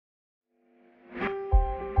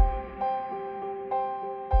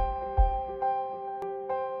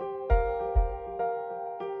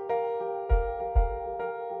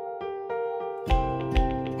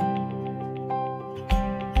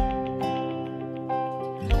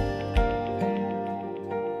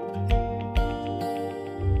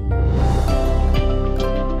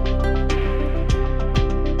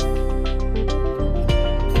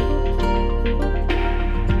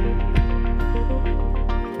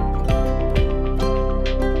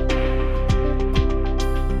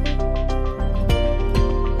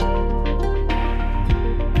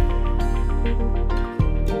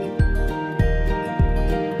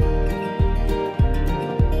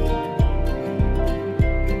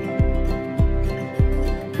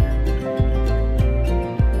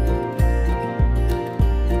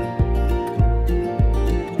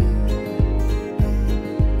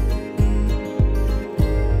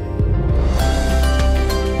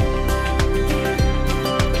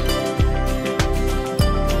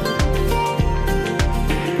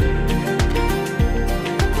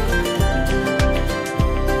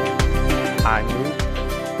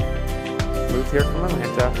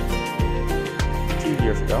few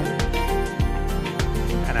years ago,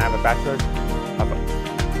 and I have a Bachelor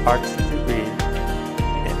of Arts degree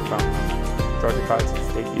from Georgia College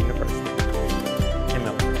State University in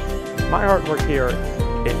Milton. My artwork here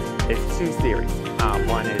is two series.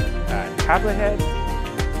 One is Tablet Heads,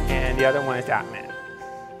 and the other one is Atman.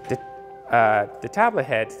 The Tablet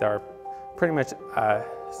Heads are pretty much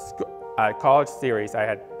a college series. I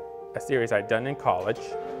had a series I'd done in college,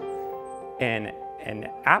 and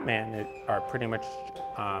Atman are pretty much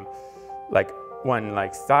like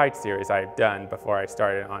one side series I've done before I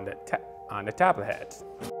started on the Tablet Heads.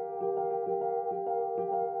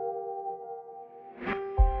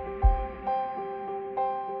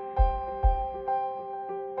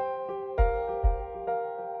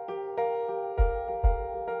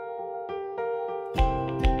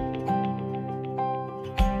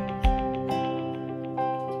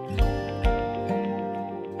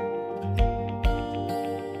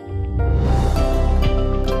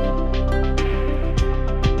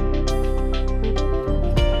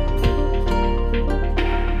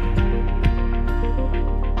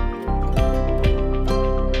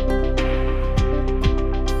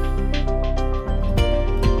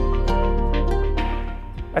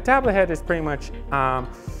 A tablet head is pretty much,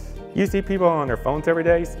 you see people on their phones every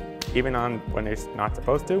day, even on when they're not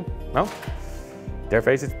supposed to. Well, their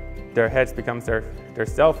heads becomes their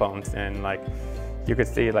cell phones, and you could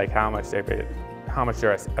see how much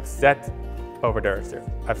they're obsessed over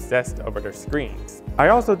their screens. I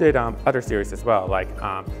also did other series as well, like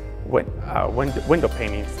window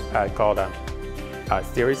paintings called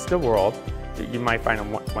Series to the World. You might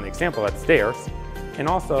find one example upstairs, and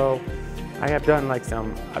also I have done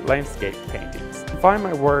some landscape paintings. Find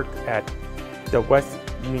my work at the West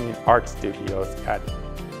Union Art Studios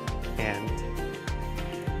and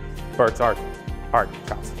Bert's Art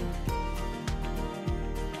House.